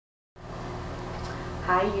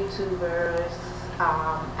Hi YouTubers,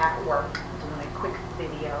 at work doing a quick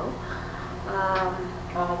video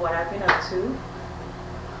on what I've been up to,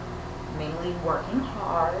 mainly working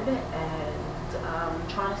hard and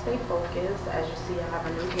trying to stay focused. As you see, I have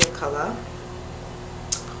a new hair color.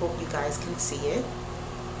 Hope you guys can see it.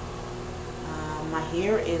 My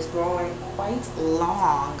hair is growing quite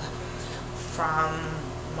long from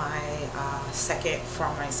my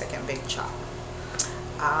second big chop.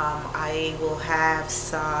 I will have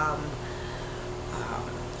some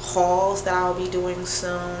hauls that I'll be doing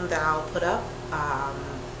soon that I'll put up,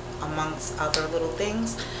 amongst other little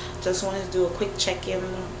things. Just wanted to do a quick check-in,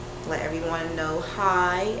 let everyone know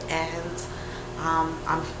hi, and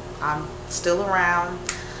I'm still around,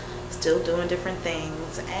 still doing different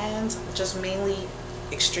things, and just mainly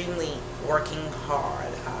extremely working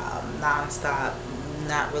hard, non-stop,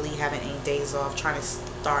 not really having any days off, trying to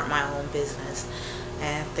start my own business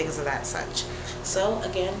and things of that such. So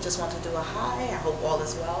again, just want to do a hi. I hope all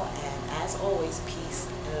is well, and as always, peace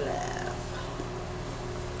and love.